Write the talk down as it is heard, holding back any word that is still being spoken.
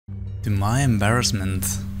To my embarrassment,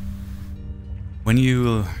 when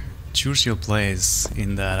you choose your place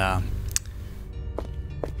in that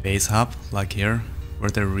base hub, like here, where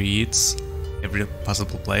there reads every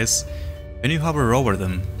possible place, when you hover over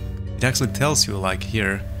them, it actually tells you, like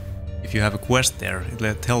here, if you have a quest there,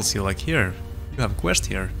 it tells you like here, you have a quest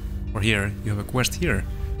here, or here, you have a quest here.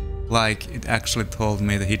 Like it actually told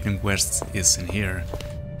me the hidden quest is in here.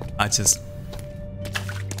 I just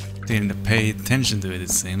didn't pay attention to it, it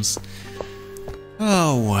seems.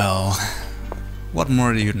 Oh well, what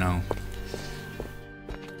more do you know?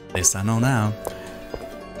 At least I know now.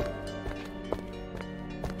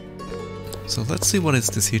 So let's see what is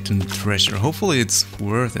this hidden treasure. Hopefully it's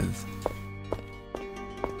worth it.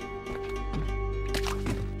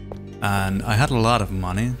 And I had a lot of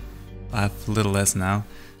money. I have a little less now.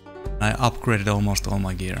 I upgraded almost all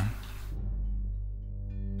my gear.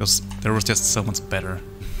 Because there was just so much better.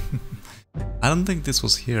 I don't think this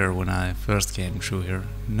was here when I first came through here.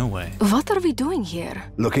 No way. What are we doing here?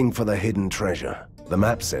 Looking for the hidden treasure. The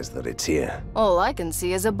map says that it's here. All I can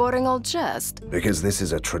see is a boring old chest. Because this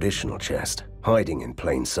is a traditional chest, hiding in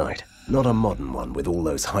plain sight. Not a modern one with all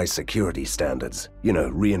those high security standards. You know,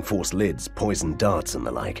 reinforced lids, poison darts and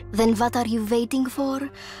the like. Then what are you waiting for?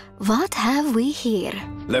 What have we here?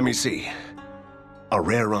 Let me see. A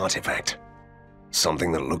rare artifact.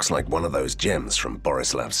 Something that looks like one of those gems from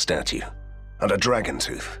Borislav's statue. And a dragon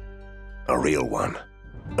tooth. A real one.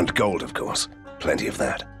 And gold, of course. Plenty of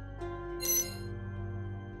that.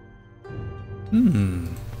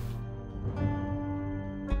 An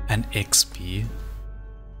XP.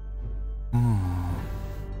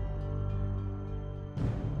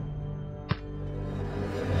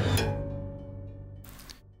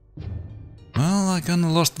 Well, I kinda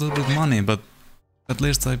lost a little bit of money, but at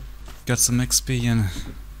least I got some XP and...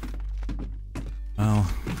 well,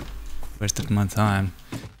 wasted my time.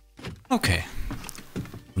 Okay,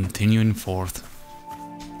 continuing forth.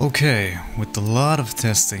 Okay, with a lot of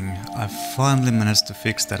testing, I finally managed to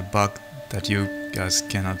fix that bug that you guys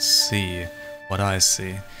cannot see what I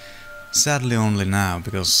see. Sadly only now,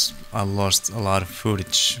 because I lost a lot of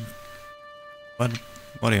footage. But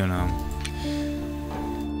what do you know?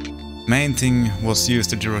 Main thing was used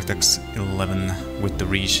to DirectX 11 with the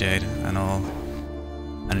reshade and all,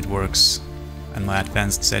 and it works. And my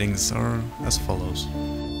advanced settings are as follows.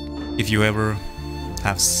 If you ever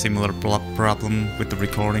have similar problem with the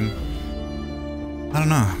recording, I don't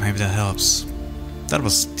know, maybe that helps. That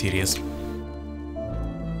was tedious.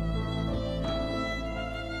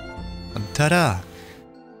 But ta-da!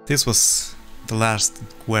 This was the last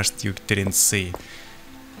quest you didn't see.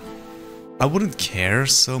 I wouldn't care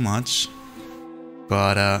so much,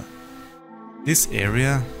 but this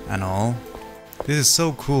area and all, this is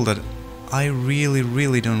so cool that I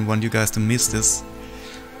really don't want you guys to miss this.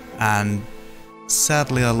 And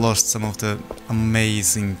sadly I lost some of the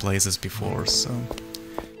amazing places before, so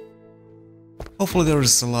hopefully there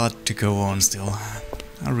is a lot to go on still.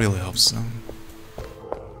 I really hope so.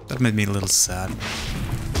 That made me a little sad.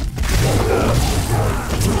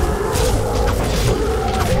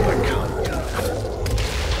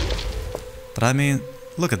 But I mean,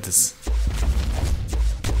 look at this.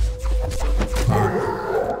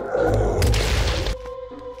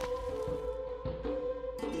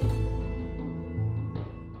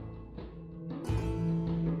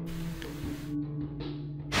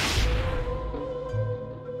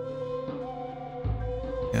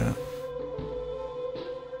 Yeah.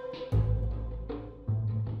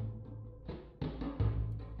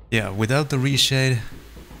 Yeah, without the reshade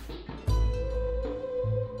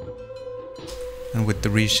and with the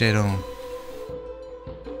reshade on,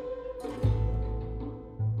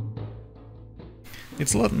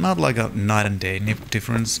 it's not like a night and day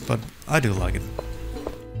difference, but I do like it,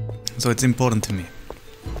 so it's important to me.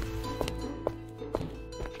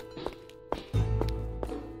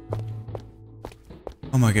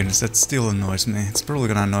 Oh my goodness, that still annoys me. It's probably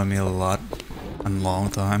gonna annoy me a lot and long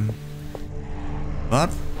time.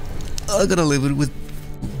 But I gotta live it with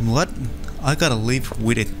what? I gotta live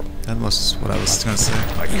with it. That was what I was gonna say.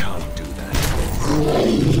 I can't do that.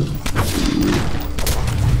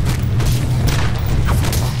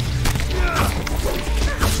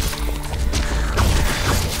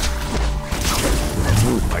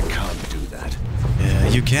 I can't do that. Yeah,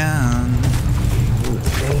 you can.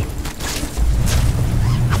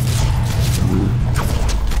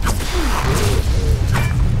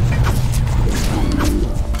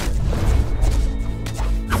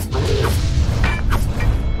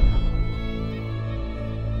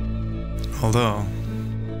 Although,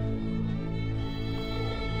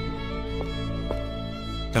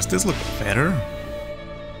 does this look better?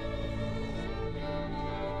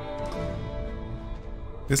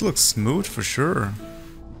 This looks smooth for sure.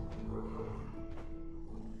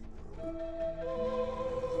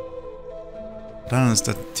 I don't know, is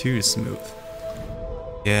that too smooth?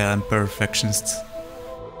 Yeah, I'm perfectionist.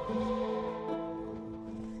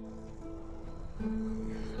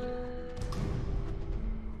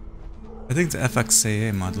 I think the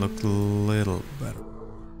FXAA might look a little better.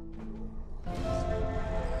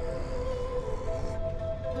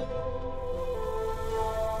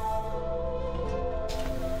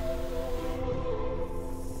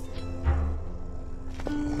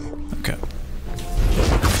 Okay.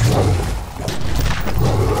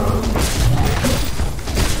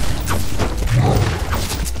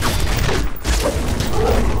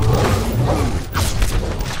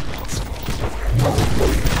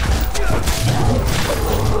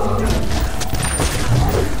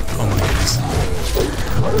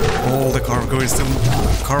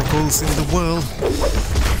 Cargoes in the world.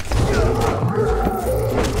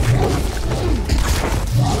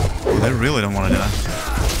 They really don't want to die.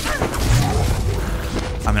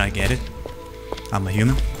 I mean, I get it. I'm a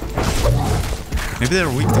human. Maybe they're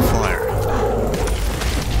weak to fire.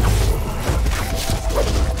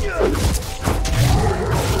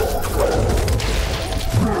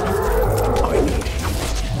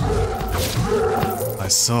 I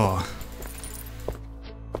saw.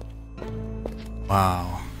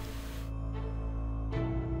 Wow.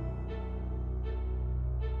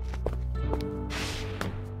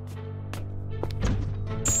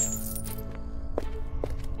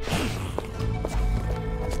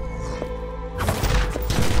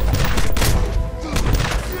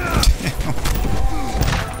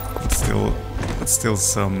 It's still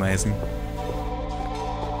so amazing.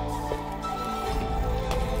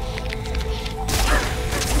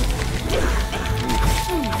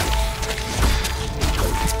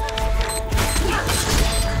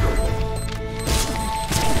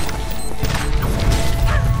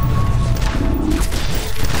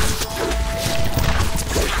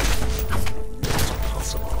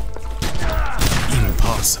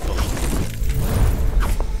 Impossible.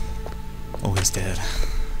 Oh, he's dead.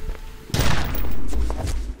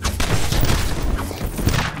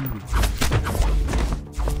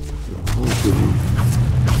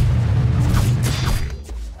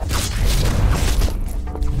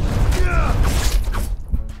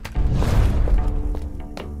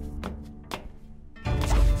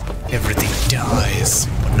 Everything dies,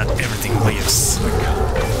 but not everything lives.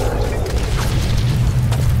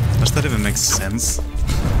 Does that even make sense?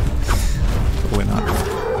 Probably not.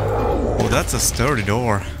 Oh, that's a sturdy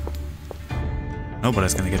door.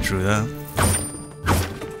 Nobody's gonna get through that.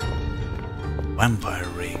 Vampire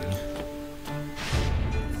ring.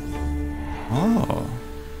 Oh.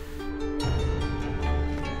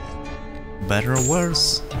 Better or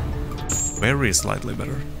worse? Very slightly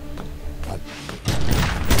better.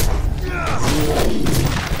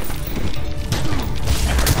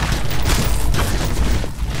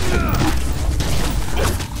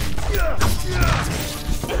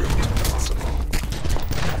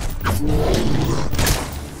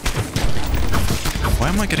 Why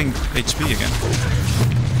am I getting HP again?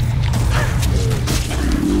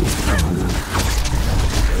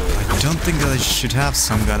 I don't think that I should have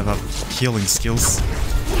some kind of a healing skills.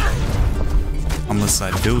 Unless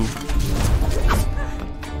I do.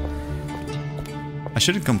 I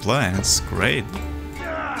shouldn't complain, it's great.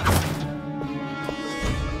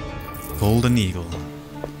 Golden Eagle.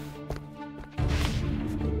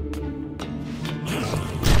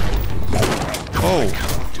 Oh!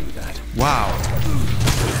 Wow!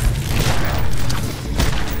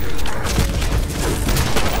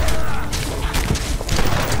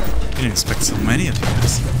 Didn't expect so many of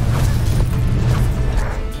these.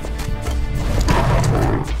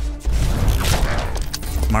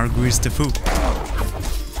 Marguerite de Fou.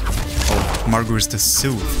 Oh, Marguerite de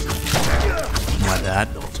Sou. My bad.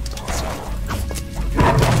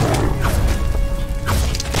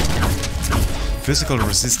 Physical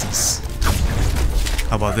resistance.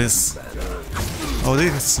 How about this? Oh,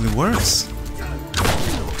 this works.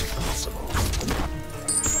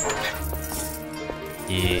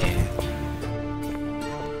 Yeah.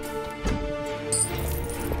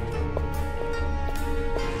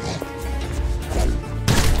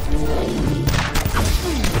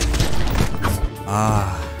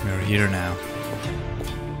 Ah, we're here now.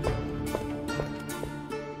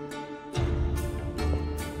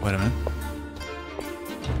 Wait a minute.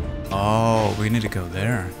 Oh, we need to go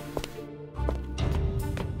there.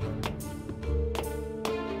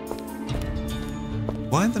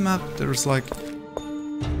 Why in the map there's like...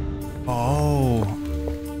 Oh.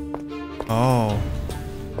 Oh.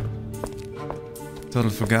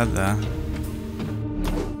 Totally forgot that.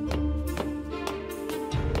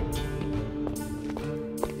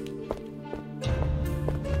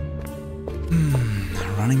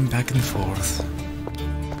 Running back and forth.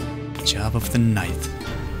 Job of the night.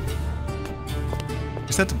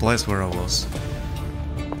 Is that the place where I was?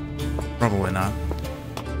 Probably not.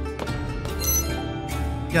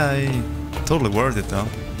 Yeah, totally worth it though.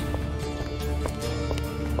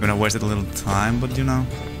 I mean, I wasted a little time, but you know,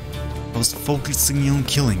 I was focusing on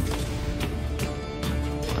killing.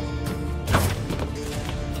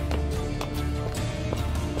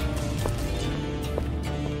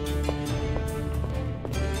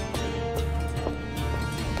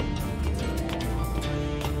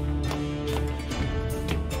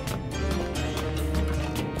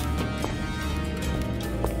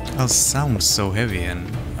 I sound so heavy,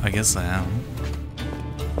 and I guess I am.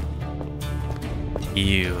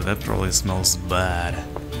 Ew, that probably smells bad.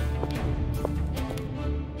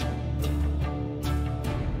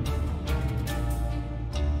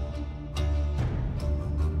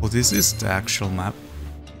 Oh, this is the actual map.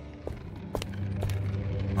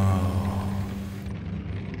 Oh.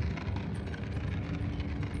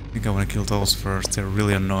 I think I want to kill those first. They're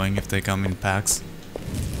really annoying if they come in packs.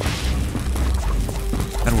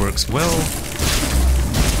 That works well.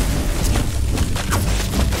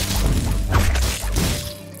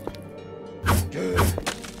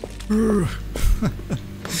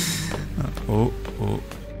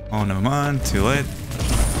 Oh, never mind. Too late.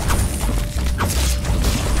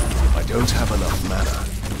 I don't have enough mana.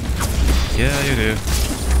 Yeah, you do.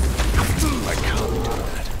 I can't do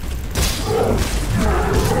that.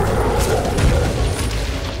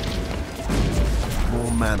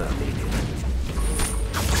 More mana needed.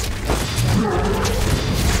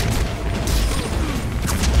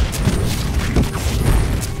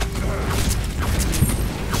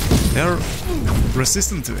 They're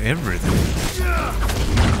resistant to everything.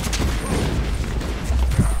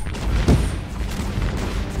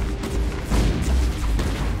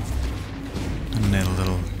 I need a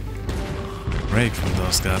little break from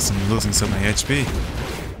those guys. I'm losing so many HP.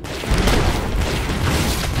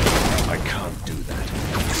 I can't do that.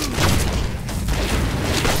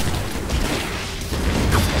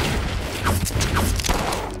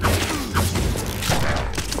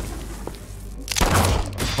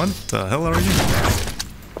 What the hell are you?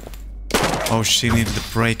 Oh, she needed a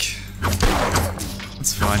break.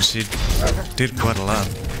 That's fine, she did quite a lot.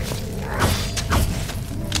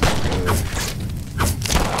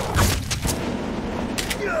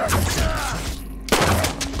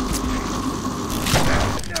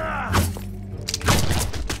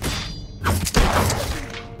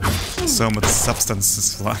 So much substance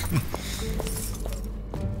is flying.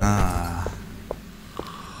 Ah.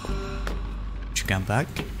 Did you come back?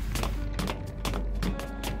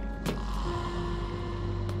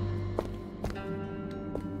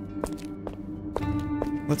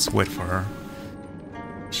 Let's wait for her.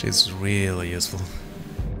 She's really useful.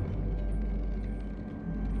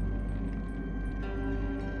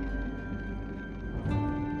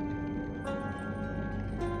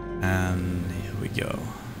 And here we go.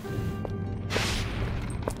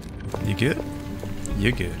 You good?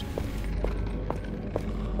 You're good.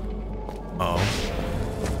 Oh.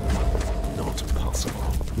 Not possible.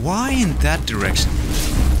 Why in that direction?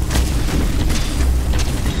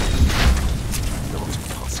 Not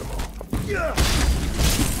possible.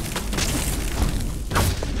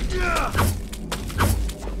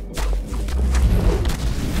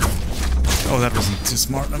 Oh, that wasn't too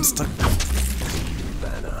smart. I'm stuck.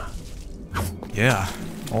 Banner. Yeah,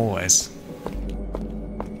 always.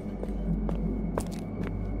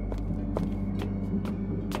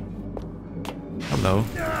 Hello.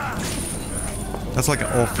 That's like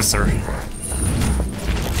an officer.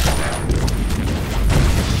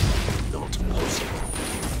 Not possible.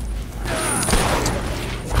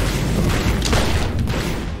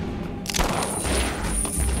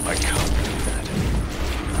 I can't do that.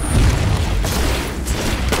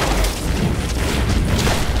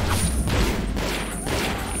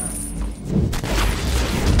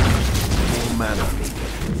 More mana needed.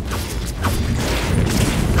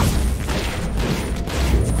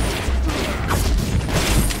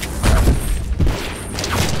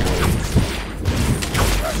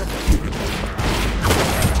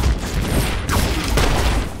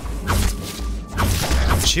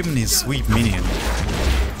 Chimney sweep minion.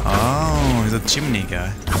 Oh, he's a chimney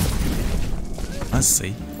guy. I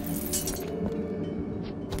see.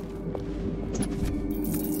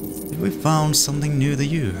 We found something new to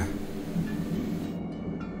you.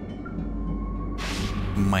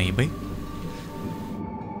 Maybe.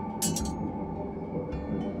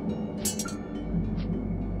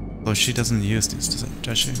 Oh, she doesn't use this,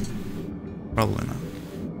 does she? Probably not.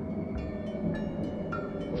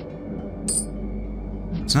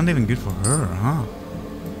 It's not even good for her, huh?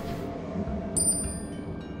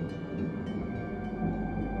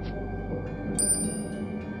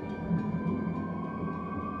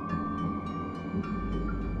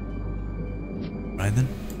 Right then.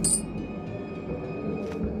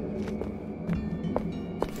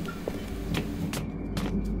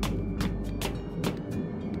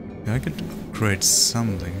 I could create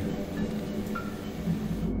something.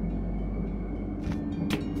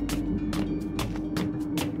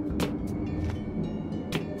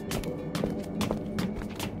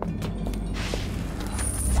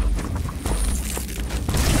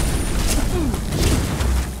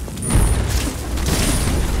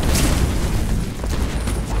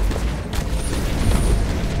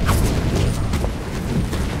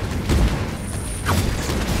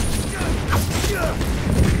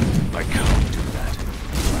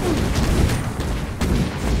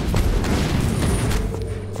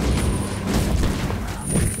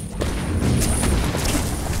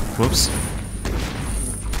 Whoops.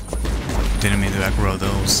 Didn't mean to aggro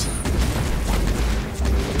those.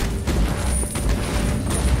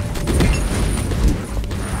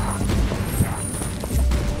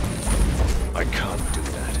 I can't do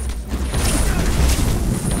that.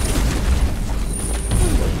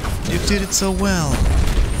 You did it so well.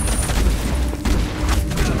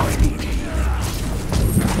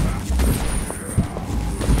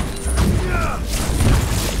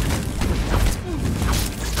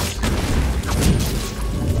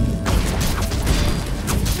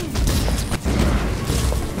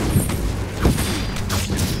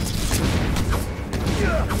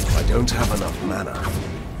 I don't have enough mana.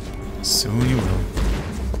 Soon you will.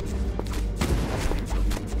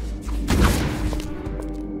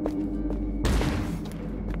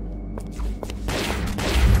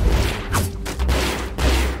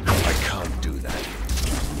 I can't do that.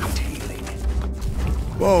 Need healing.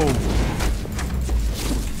 Whoa!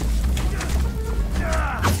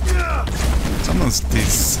 Sometimes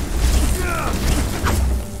these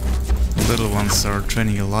little ones are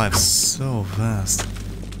draining your life so fast.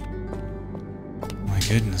 My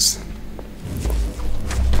goodness.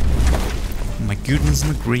 My goodness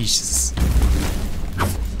and gracious.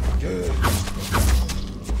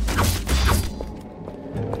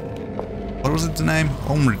 What was it the name?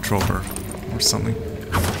 Home Retrover or something.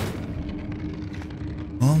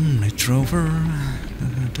 Home Retrover. Da,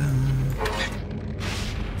 da, da.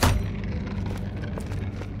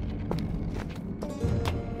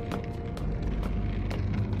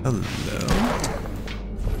 Hello.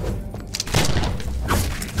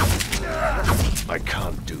 I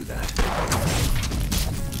can't do that.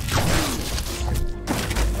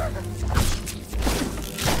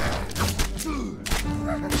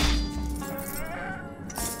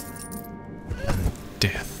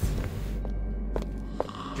 Death.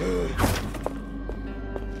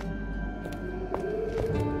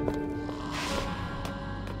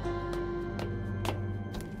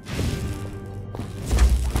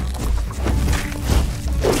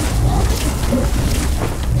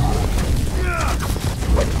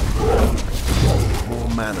 More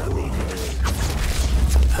mana needed.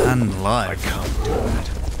 And I life. can't do that.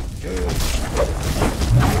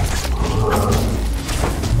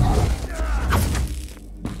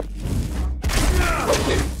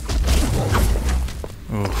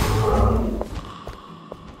 Oh.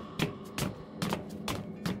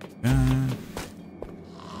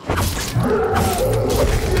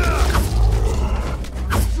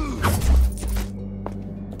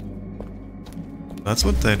 That's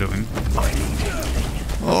what they're doing.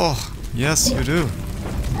 Oh, yes, you do.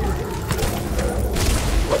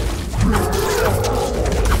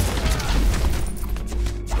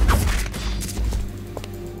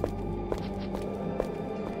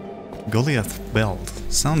 Goliath belt.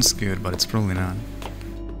 Sounds good, but it's probably not.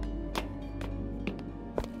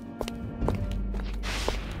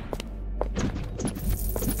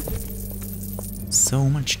 So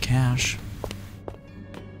much cash.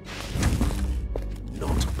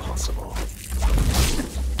 Not possible.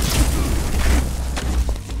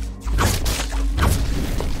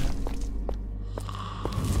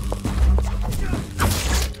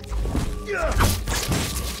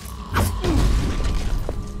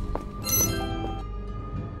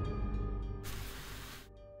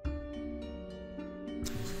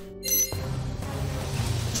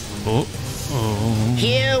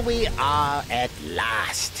 Here we are at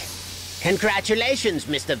last. Congratulations,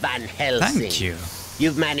 Mr. Van Helsing. Thank you.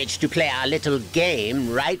 You've managed to play our little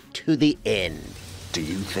game right to the end. Do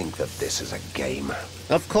you think that this is a game?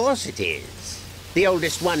 Of course it is. The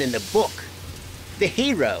oldest one in the book. The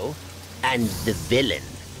hero and the villain.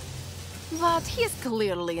 But he is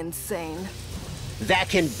clearly insane. There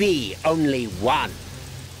can be only one.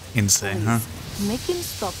 Insane, huh? Make him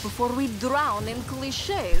stop before we drown in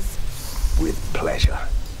cliches. With pleasure.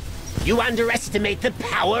 You underestimate the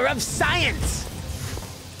power of science.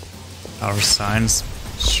 Our science?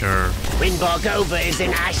 Sure. When Borgova is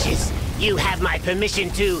in ashes, you have my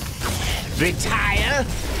permission to retire.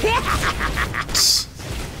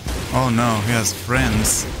 Oh no, he has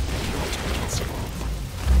friends.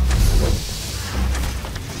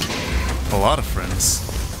 A lot of friends.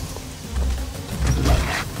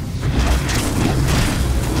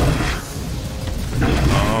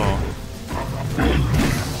 Oh.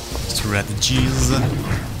 Strategies.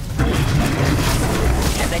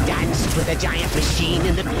 Ever danced with a giant machine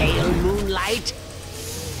in the pale moonlight?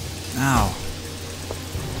 Ow.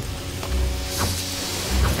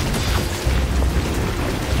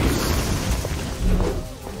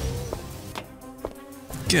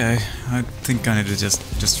 Okay, I think I need to just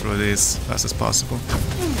destroy this as fast as possible.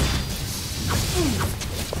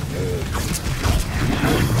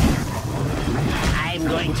 I'm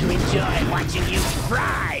going to enjoy watching you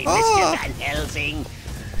fry, Mr. Van Helsing.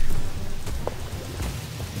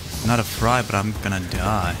 Not a fry, but I'm gonna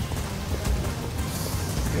die.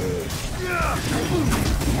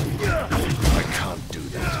 I can't do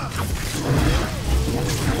that.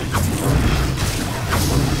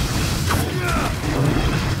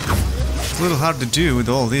 It's a little hard to do with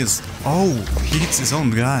all this. Oh, he hits his own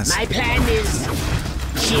guys. My plan is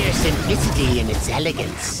sheer simplicity in its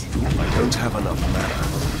elegance. I don't have enough mana.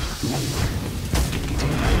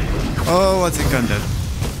 Oh, I think I'm dead.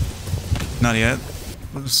 Not yet.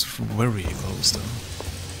 It was very close though.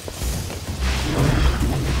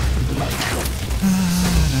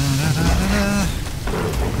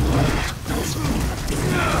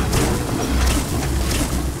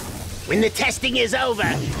 When the testing is over,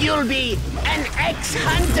 you'll be an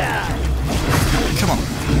ex-hunter! Come on,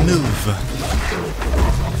 move.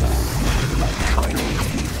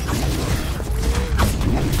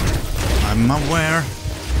 I'm aware.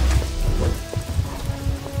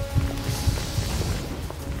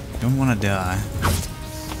 Don't wanna die.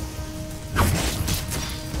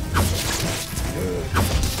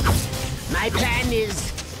 My plan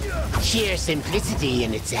is sheer simplicity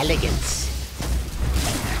in its elegance.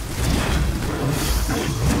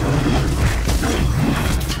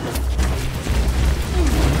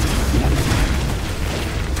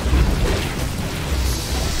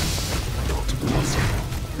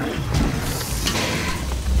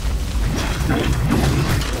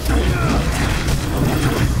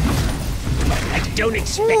 I don't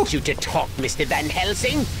expect you to talk, Mr. Van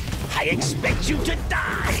Helsing. I expect you to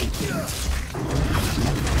die!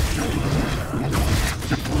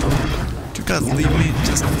 You guys leave me,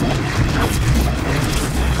 just...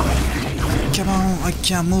 Come on, I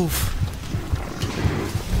can't move.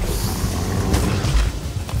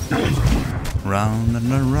 Round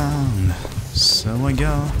and around, so I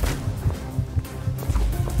go.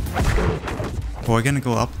 Oh, we're gonna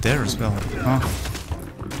go up there as well, huh?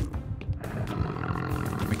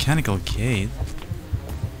 Mechanical gate?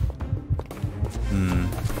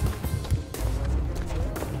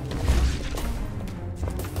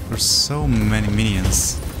 There's so many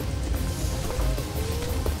minions.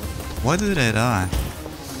 Why did I die?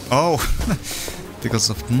 Oh, because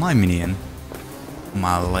of my minion.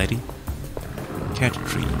 My lady. Cat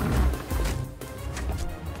tree.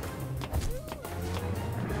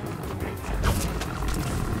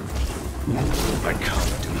 I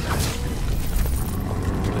can't do that.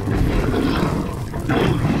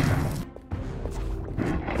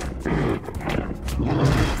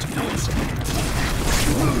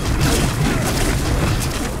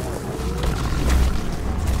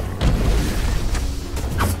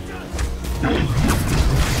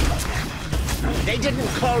 They didn't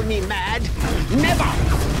call me mad. Never!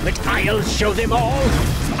 But I'll show them all!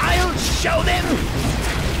 I'll show them!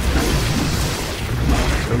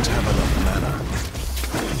 Don't have enough mana.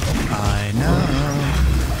 I know.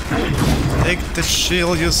 Take the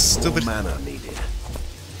shield, you stupid... Mana needed.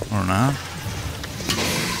 Or not.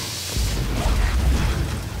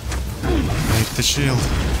 Take the shield.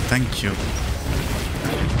 Thank you.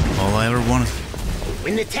 All I ever wanted.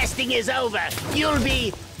 When the testing is over, you'll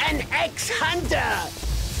be an ex-hunter!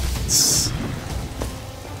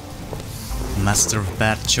 Master of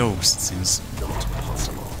bad jokes, it seems. Not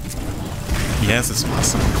possible. Yes, it's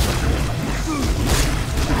possible.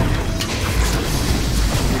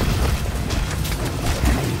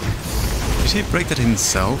 Did he break that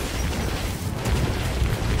himself?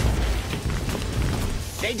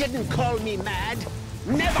 They didn't call me mad.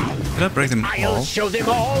 Never. Did I break them I'll all? show them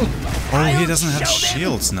all. Oh, he I'll doesn't have show them.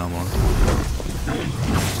 shields no more.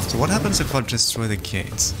 So what happens if I destroy the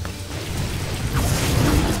gates?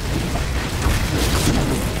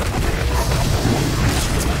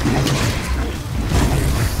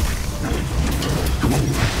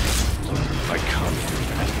 I can't do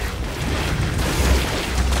that.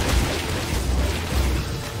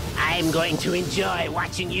 I'm going to enjoy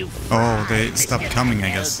watching you. Oh, they fry, stopped Mr. coming, I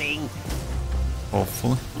guess. Helsing.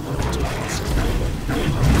 Hopefully.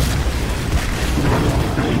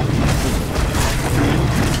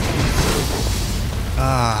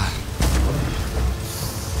 Ah.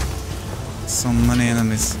 So many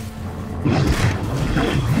enemies. You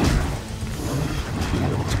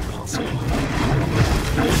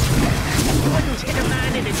wouldn't hit a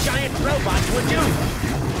man in a giant robot, would you?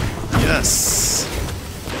 Yes.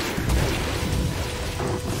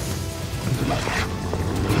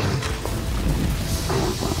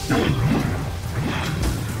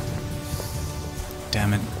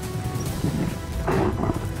 Damn it.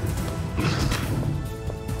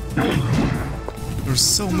 There's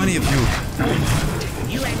so many of you.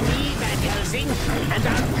 You and me, Van Helsing, and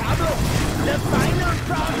our problem, the final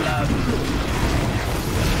problem.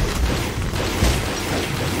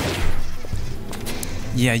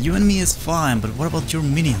 Yeah, you and me is fine, but what about your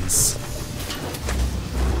minions?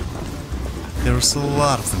 There's a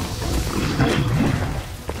lot of them.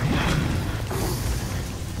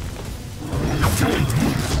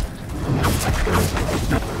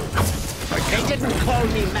 They didn't call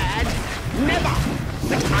me mad. Never.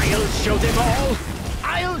 But I'll show them all.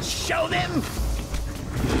 I'll show them.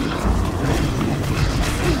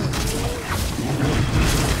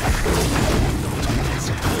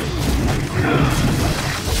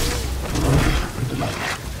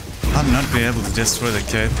 I'll not be able to destroy the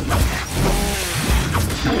cave.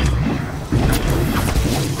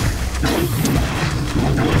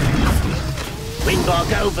 When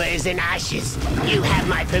Borgova is in ashes, you have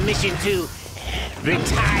my permission to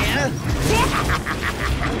retire.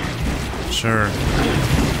 Sure.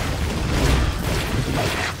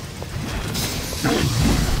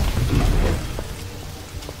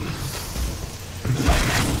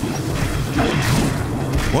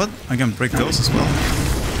 What? I can break those as well.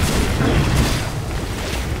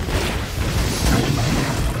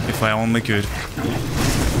 If I only could.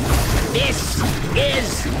 This is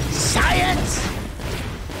science.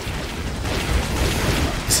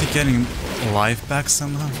 Is he getting life back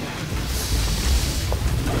somehow?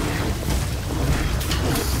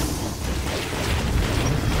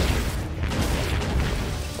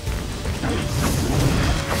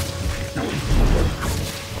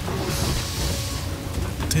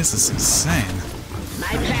 This is insane. My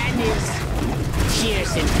plan is sheer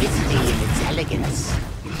simplicity in its elegance.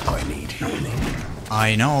 I need healing.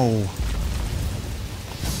 I know.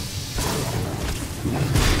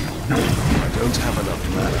 I don't have enough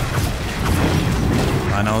mana.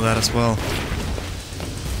 I know that as well.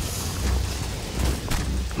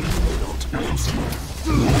 Not possible.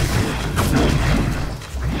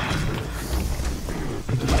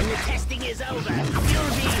 When the testing is over,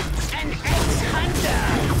 you'll be an ex-hunter.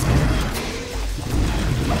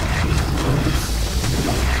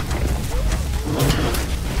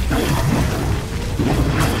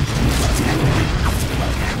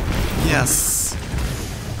 Yes.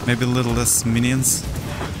 Maybe a little less minions.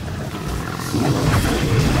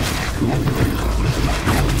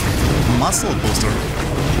 Muscle booster.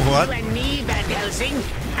 What? You and me, Van Helsing,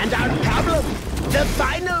 and our problem, the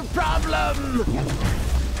final problem.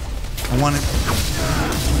 I want it.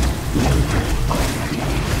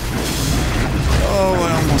 Oh,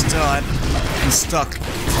 I almost died. I'm stuck.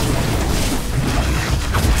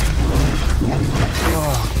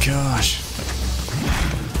 Oh gosh.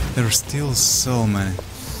 There are still so many.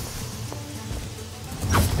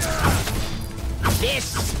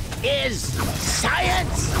 This is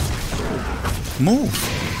science. Move!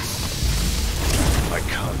 I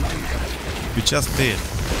can't do that. You just did.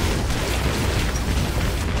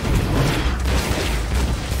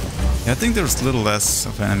 Yeah, I think there's a little less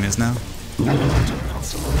of enemies now.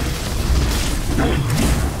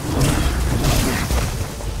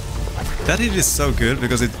 That hit is so good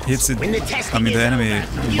because it hits it. When the testing I mean, the is enemy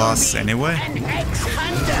over, you'll boss be anyway. An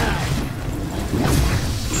ex-hunter.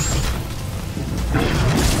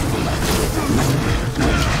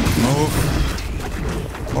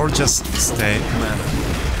 Move. Or just stay.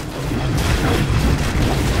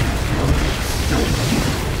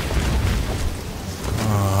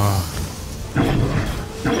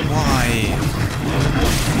 Why?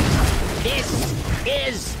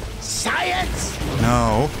 science?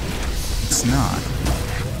 No, it's not.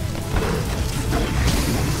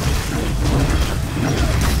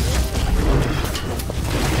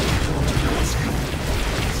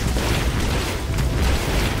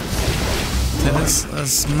 That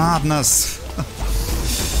is madness.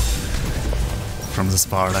 From the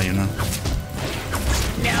Sparta, you know.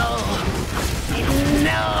 No!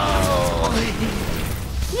 No!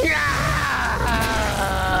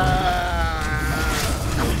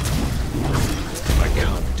 I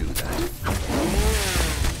can't do that.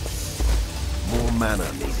 More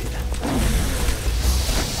mana needed.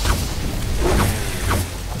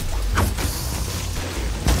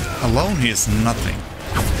 Alone he is nothing.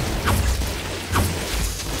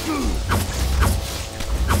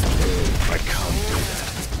 I can't do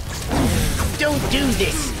that. Don't do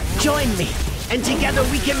this! Join me, and together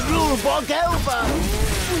we can rule Borgova!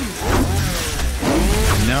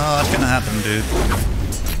 Not gonna happen, dude.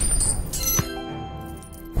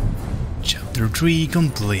 Chapter 3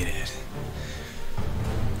 completed.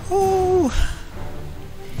 Oh,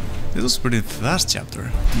 this was pretty fast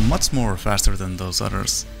chapter. Much more faster than those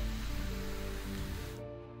others.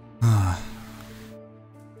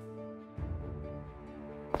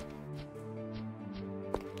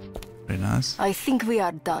 Very nice. I think we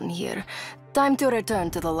are done here. Time to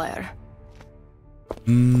return to the lair.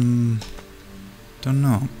 Don't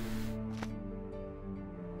know.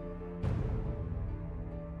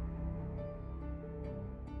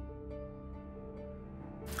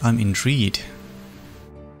 I'm intrigued.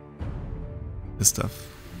 This stuff.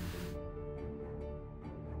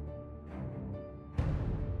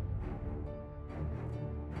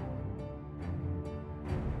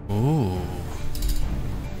 Oh.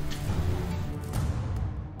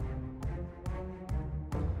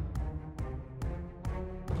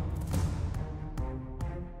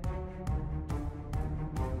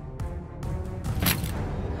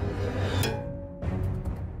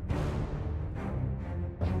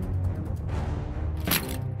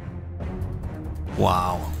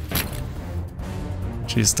 Wow.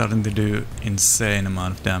 She's starting to do insane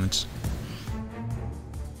amount of damage.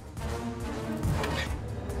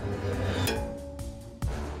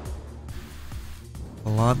 A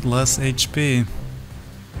lot less HP.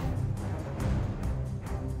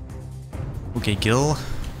 Okay, Gil.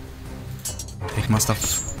 Take my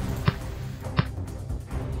stuff.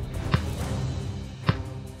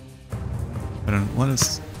 I don't... what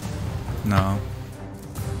is... no.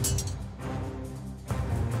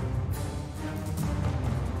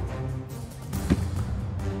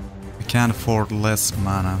 Can't afford less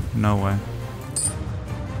mana, no way.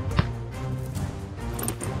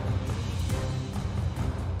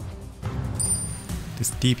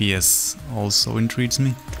 This DPS also intrigues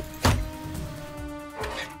me.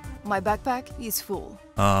 My backpack is full.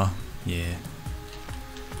 Yeah.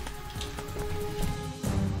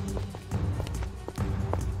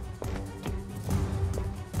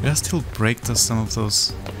 Did I still break some of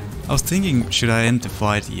those? I was thinking, should I end the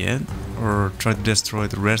fight yet? Or try to destroy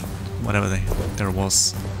the rest, whatever there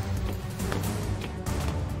was.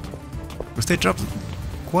 Because they dropped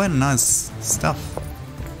quite nice stuff.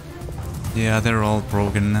 Yeah, they're all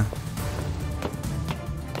broken now.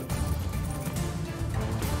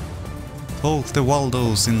 Hold the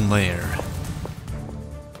Waldos in lair.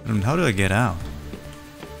 And how do I get out?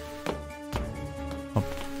 Oh,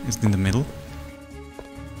 is it in the middle?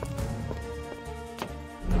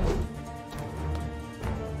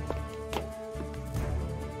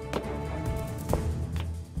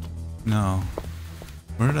 No.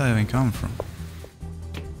 Where did I even come from?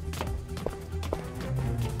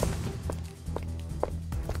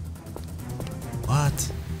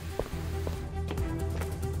 What?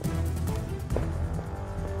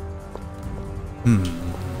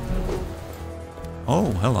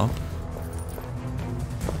 Oh, hello.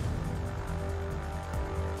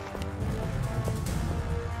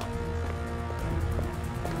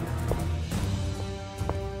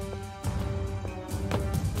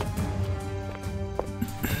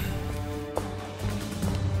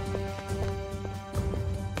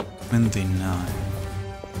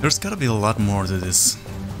 There's gotta be a lot more to this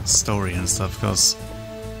story and stuff, because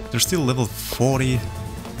they're still level 40.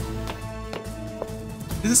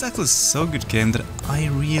 This is actually so good game that I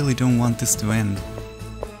really don't want this to end.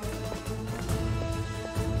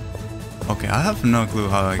 Okay, I have no clue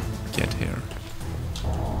how I get here.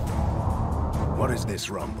 What is this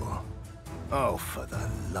rumble? Oh, for the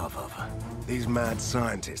love of... these mad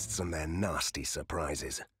scientists and their nasty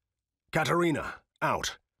surprises. Katerina,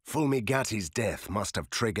 out. Fulmigati's death must have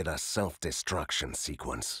triggered a self-destruction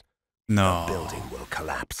sequence. No. The building will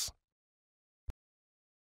collapse.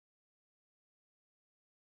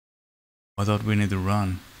 I thought we need to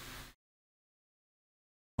run.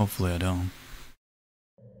 Hopefully I don't.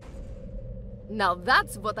 Now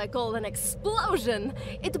that's what I call an explosion!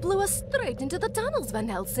 It blew us straight into the tunnels, Van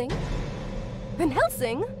Helsing. Van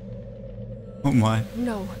Helsing? Oh my.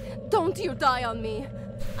 No, don't you die on me.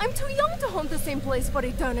 I'm too young to haunt the same place for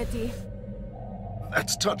eternity.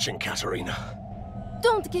 That's touching, Katerina.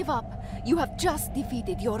 Don't give up. You have just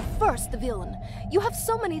defeated your first villain. You have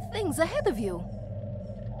so many things ahead of you.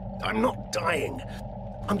 I'm not dying.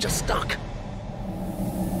 I'm just stuck.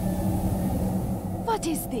 What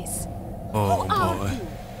is this? Oh Who are boy. you?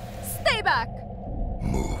 Stay back!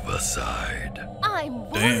 Move aside. I'm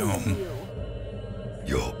Damn. warning you.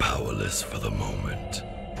 You're powerless for the moment.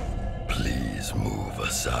 Please move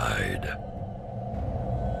aside.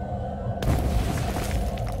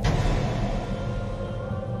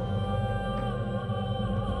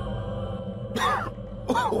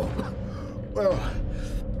 Well,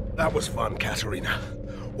 that was fun, Katerina.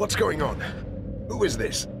 What's going on? Who is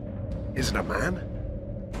this? Is it a man?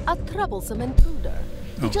 A troublesome intruder.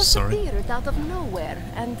 He Oh, just sorry. appeared out of nowhere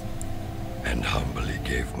and... And humbly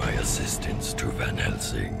gave my assistance to Van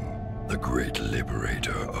Helsing, the great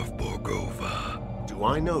liberator of Borgova. Do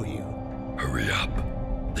I know you? Hurry up.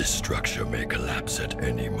 This structure may collapse at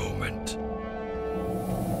any moment.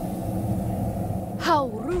 How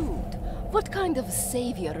rude! What kind of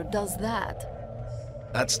savior does that?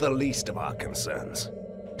 That's the least of our concerns.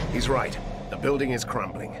 He's right. The building is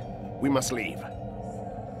crumbling. We must leave.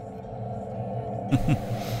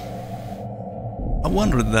 I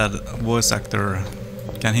wonder that voice actor,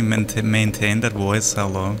 can he maintain that voice how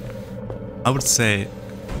long? I would say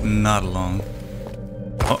not long.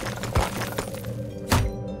 Oh,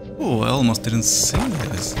 oh, I almost didn't see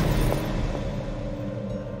this.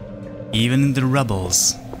 Even in the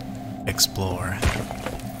rubbles, explore.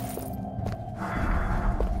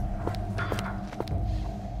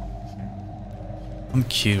 I'm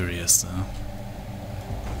curious though.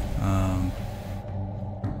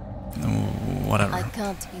 Whatever. I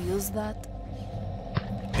can't use that.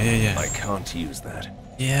 Yeah. I can't use that.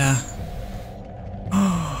 Yeah.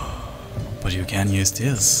 But you can use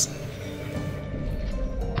this.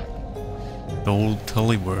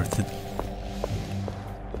 Totally worth it.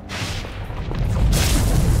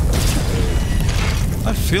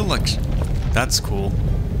 I feel like that's cool.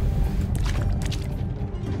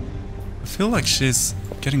 I feel like she's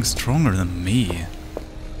getting stronger than me.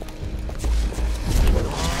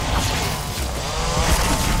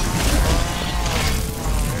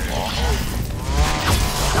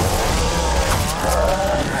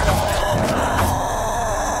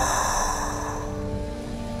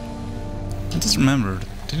 I just remembered,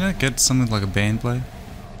 didn't I get something like a Bane blade?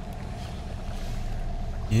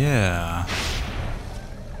 Yeah.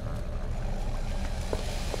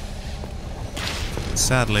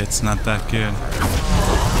 Sadly, it's not that good.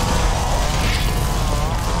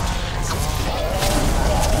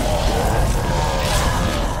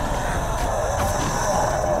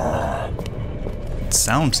 It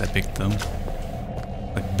sounds epic though.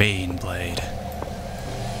 Like Bane blade.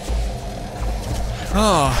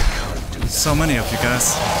 Oh, so many of you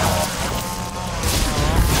guys.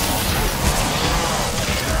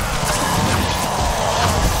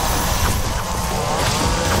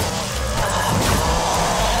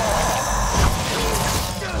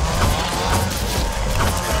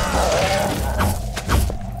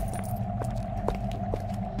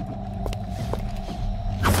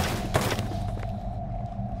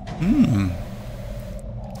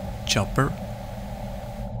 Chopper.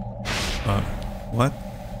 What?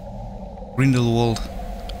 Grindelwald.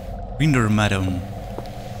 Grindelmadon.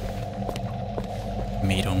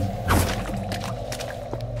 Maidon.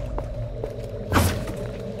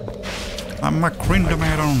 I'm a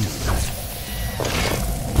Grindelmadon.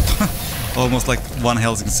 Almost like Van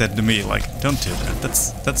Helsing said to me, like, don't do that.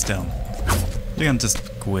 That's dumb. You can just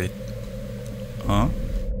quit. Huh?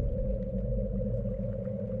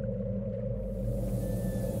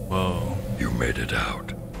 Whoa. You made it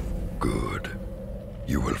out. Good.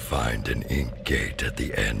 You will find an ink gate at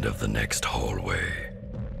the end of the next hallway.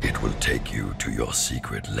 It will take you to your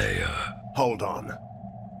secret lair. Hold on.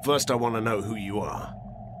 First, I want to know who you are.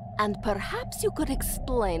 And perhaps you could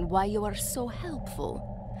explain why you are so helpful.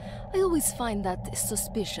 I always find that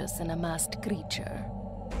suspicious in a masked creature.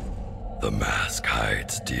 The mask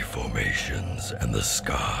hides deformations and the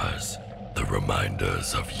scars, the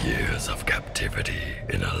reminders of years of captivity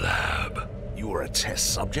in a lab. You were a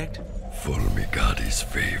test subject? Fulmigadi's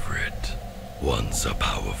favorite. Once a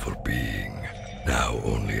powerful being, now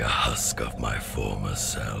only a husk of my former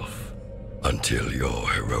self. Until your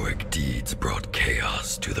heroic deeds brought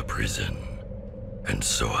chaos to the prison. and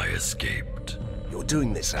so I escaped. You're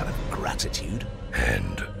doing this out of gratitude?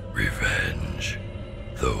 And revenge.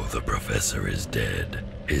 Though the professor is dead,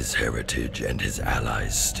 his heritage and his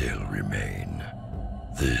allies still remain.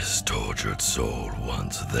 This tortured soul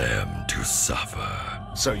wants them to suffer.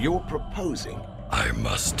 So you're proposing? I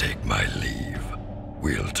must take my leave.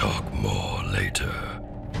 We'll talk more later.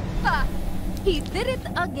 Ha! He did it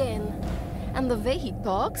again. And the way he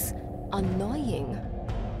talks, annoying.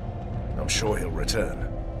 I'm sure he'll return.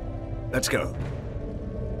 Let's go.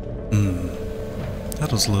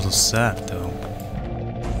 That was a little sad, though.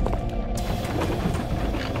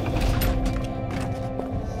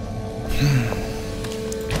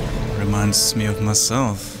 Reminds me of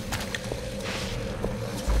myself.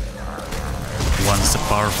 Once a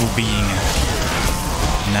powerful being,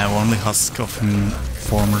 now only husk of him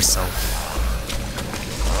former self.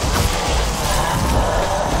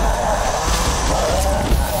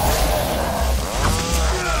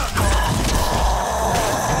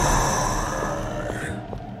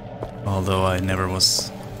 Although I never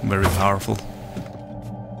was very powerful.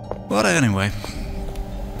 But anyway.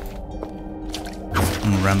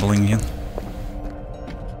 I'm rambling here.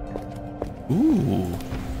 Ooh.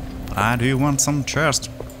 I do want some chest.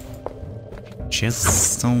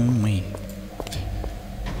 Chests on me.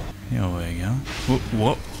 Here we go.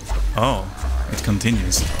 Whoa. Oh, it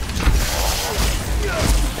continues.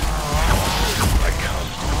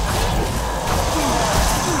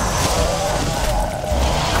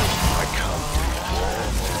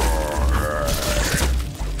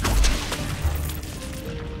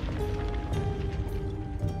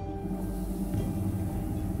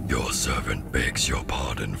 Your servant begs your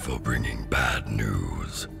pardon for bringing bad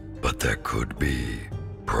news, but there could be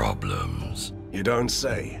problems. You don't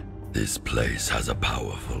say. This place has a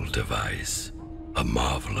powerful device, a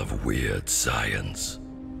marvel of weird science.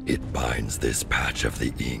 It binds this patch of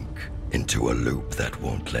the ink into a loop that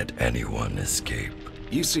won't let anyone escape.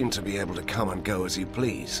 You seem to be able to come and go as you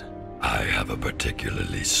please. I have a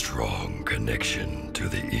particularly strong connection to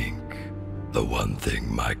the ink. The one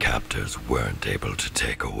thing my captors weren't able to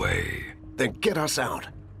take away. Then get us out.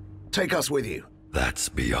 Take us with you. That's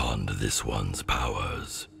beyond this one's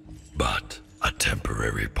powers. But a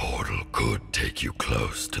temporary portal could take you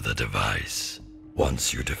close to the device.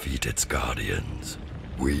 Once you defeat its guardians,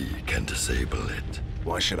 we can disable it.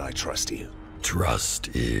 Why should I trust you? Trust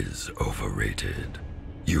is overrated.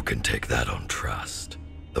 You can take that on trust.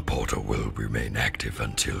 The portal will remain active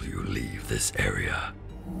until you leave this area.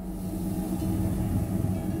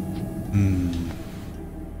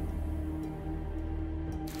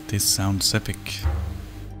 This sounds epic.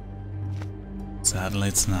 Sadly,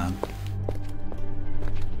 it's not.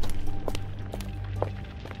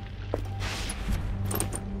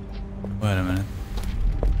 Wait a minute.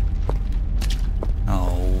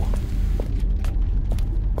 Oh.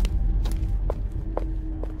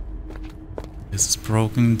 This is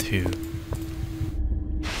broken too.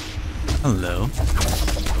 Hello.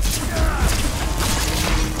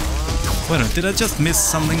 Wait a minute, did I just miss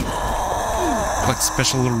something? Like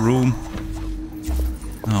special room?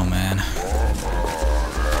 Oh man.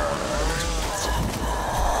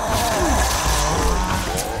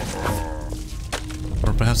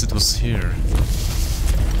 Or perhaps it was here.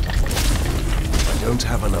 I don't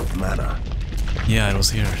have enough mana. Yeah, it was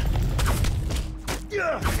here.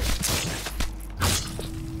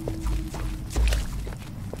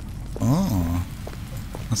 Oh.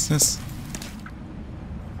 What's this?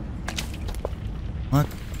 What?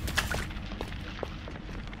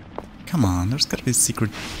 Come on, there's gotta be a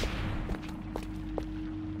secret.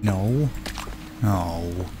 No. No.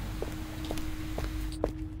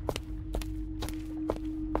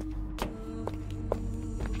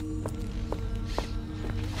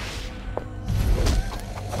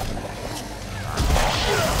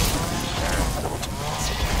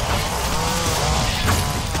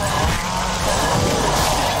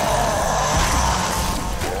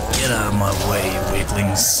 Get out of my way, you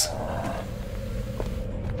weaklings.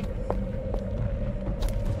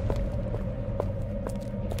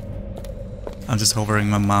 I'm just hovering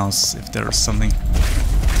my mouse if there's something.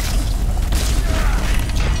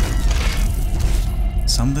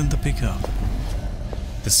 Something to pick up.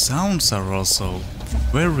 The sounds are also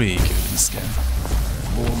very good in this game.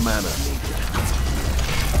 More mana needed.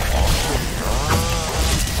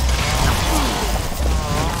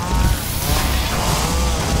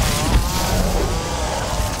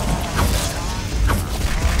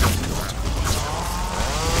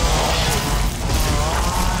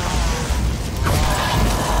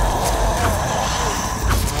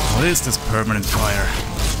 What is this permanent fire?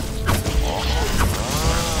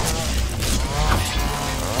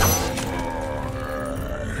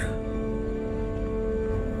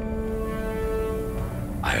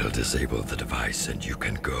 I'll disable the device and you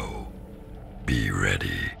can go. Be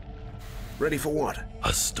ready. Ready for what?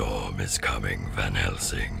 A storm is coming, Van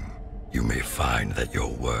Helsing. You may find that your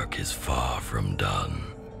work is far from done.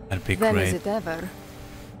 That'd be When great. is it ever?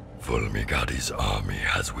 Fulmigati's army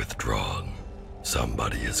has withdrawn.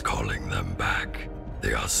 Somebody is calling them back.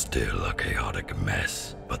 They are still a chaotic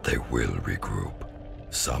mess, but they will regroup.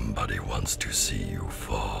 Somebody wants to see you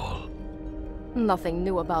fall. Nothing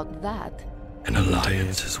new about that. An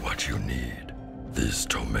alliance is what you need. This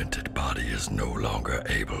tormented body is no longer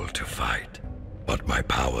able to fight, but my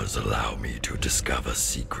powers allow me to discover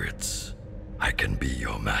secrets. I can be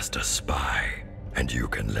your master spy, and you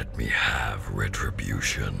can let me have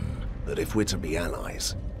retribution. That if we're to be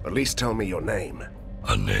allies, at least tell me your name.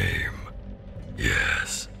 A name?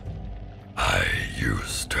 Yes. I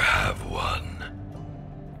used to have one.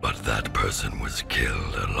 But that person was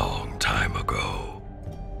killed a long time ago.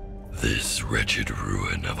 This wretched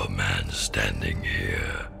ruin of a man standing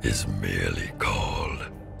here is merely called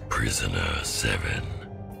Prisoner 7.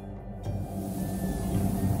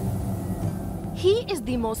 He is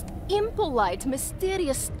the most impolite,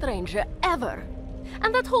 mysterious stranger ever.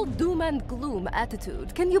 And that whole doom and gloom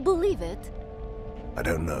attitude, can you believe it? I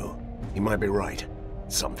don't know. He might be right.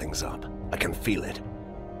 Something's up. I can feel it.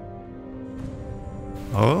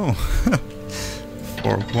 Oh,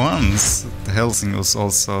 for once, Helsing was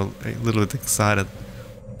also a little bit excited.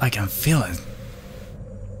 I can feel it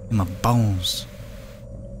in my bones.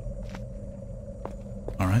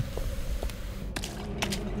 Alright.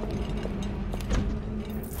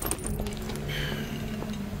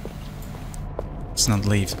 Let's not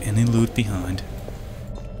leave any loot behind.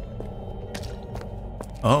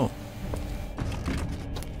 Oh.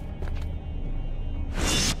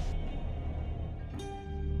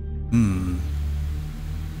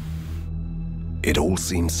 It all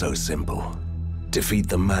seems so simple. Defeat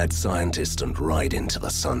the mad scientist and ride into the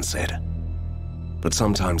sunset. But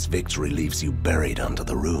sometimes victory leaves you buried under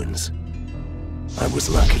the ruins. I was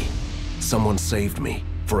lucky. Someone saved me.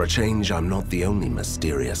 For a change, I'm not the only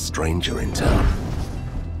mysterious stranger in town.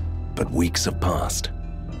 But weeks have passed,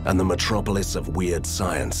 and the metropolis of weird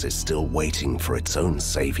science is still waiting for its own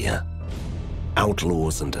savior.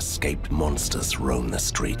 Outlaws and escaped monsters roam the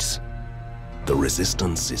streets. The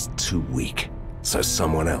resistance is too weak, so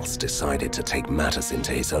someone else decided to take matters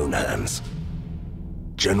into his own hands.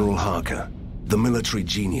 General Harker, the military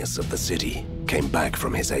genius of the city, came back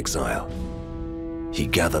from his exile. He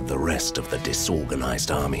gathered the rest of the disorganized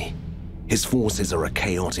army. His forces are a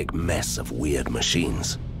chaotic mess of weird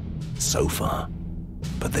machines. So far,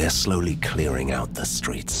 but they're slowly clearing out the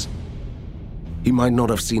streets. He might not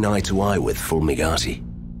have seen eye to eye with Fulmigati,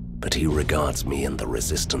 but he regards me and the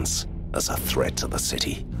Resistance as a threat to the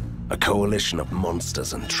city, a coalition of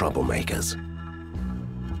monsters and troublemakers.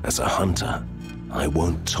 As a hunter, I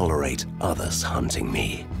won't tolerate others hunting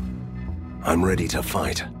me. I'm ready to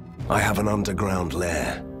fight. I have an underground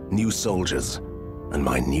lair, new soldiers, and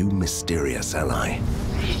my new mysterious ally.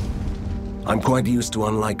 I'm quite used to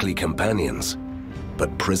unlikely companions,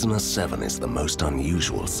 but Prisoner 7 is the most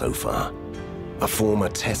unusual so far. A former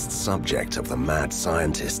test subject of the mad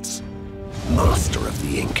scientists, master of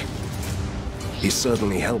the ink. He's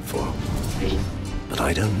certainly helpful, but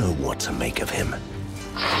I don't know what to make of him.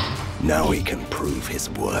 Now he can prove his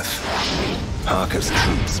worth. Harker's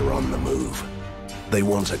troops are on the move. They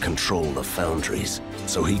want to control the foundries,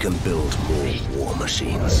 so he can build more war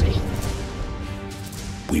machines.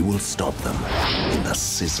 We will stop them in the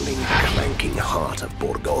sizzling, clanking heart of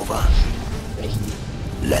Borgova.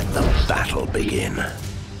 Let the battle begin.